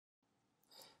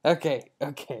Okay,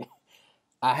 okay.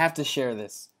 I have to share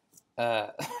this. Uh,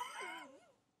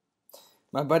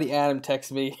 my buddy Adam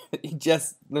texted me. He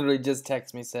literally just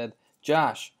texted me, said,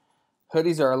 Josh,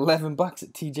 hoodies are $11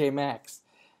 at TJ Maxx.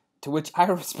 To which I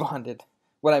responded.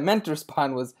 What I meant to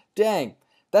respond was, dang,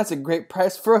 that's a great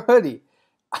price for a hoodie.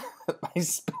 I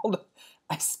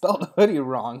spelled hoodie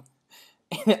wrong.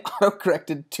 And it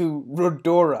autocorrected to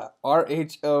Rhodora.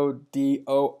 Rhodora.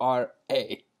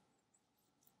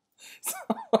 So,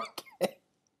 okay.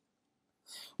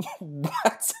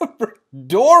 What's a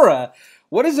Rhodora?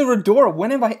 What is a Rhodora? When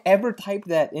have I ever typed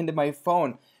that into my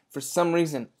phone? For some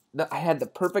reason, I had the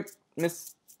perfect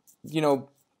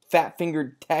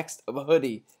fat-fingered text of a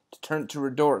hoodie to turn to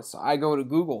Rhodora. So I go to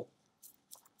Google,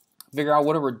 figure out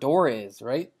what a Rhodora is,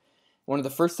 right? One of the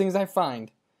first things I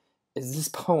find is this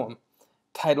poem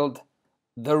titled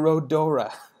The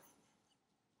Rhodora.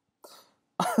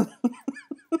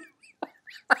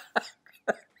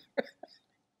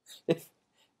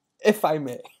 if I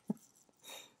may.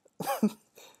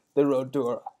 The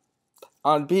Rhodora.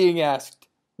 On being asked,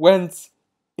 whence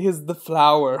is the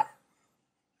flower?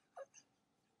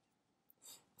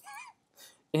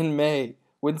 In May,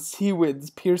 when sea winds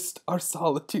pierced our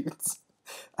solitudes,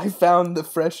 I found the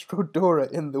fresh Rhodora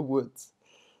in the woods,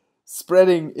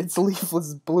 spreading its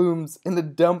leafless blooms in a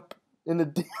damp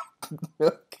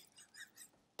nook.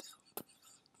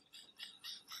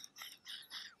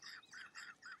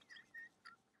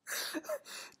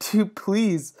 To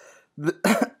please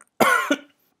the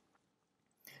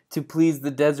to please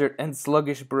the desert and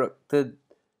sluggish brook, the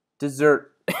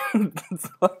desert and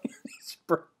sluggish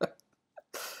brook.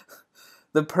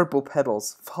 The purple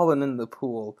petals, fallen in the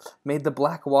pool, made the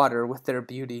black water with their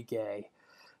beauty gay.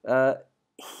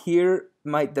 Here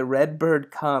might the red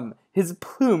bird come, his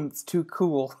plumes too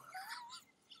cool,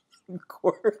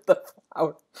 court the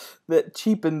flower that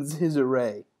cheapens his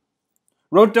array.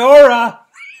 Rhodora!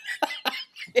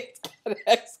 It's got an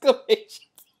exclamation.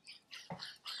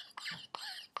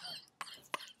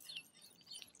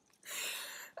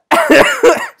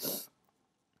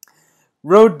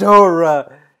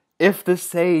 Rhodora! If the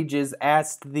sages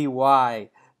asked thee why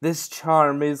this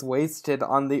charm is wasted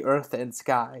on the earth and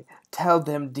sky, tell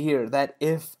them, dear, that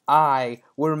if I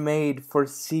were made for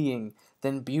seeing,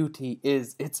 then beauty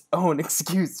is its own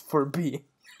excuse for being.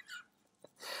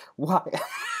 Why?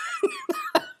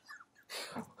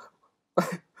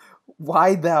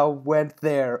 Why thou went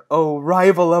there, O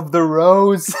rival of the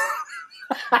rose?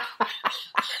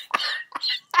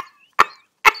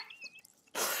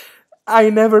 I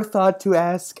never thought to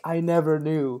ask, I never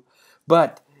knew,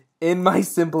 but in my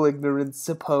simple ignorance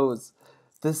suppose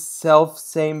the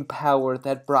self-same power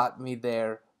that brought me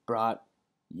there brought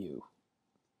you.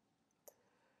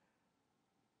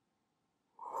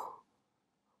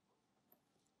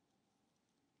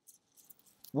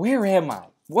 Where am I?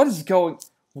 What is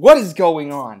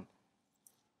going on?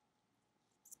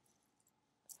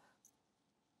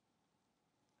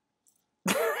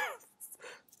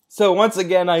 So once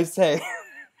again I say,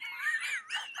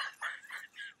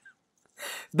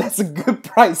 that's a good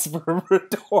price for a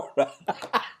Rhodora.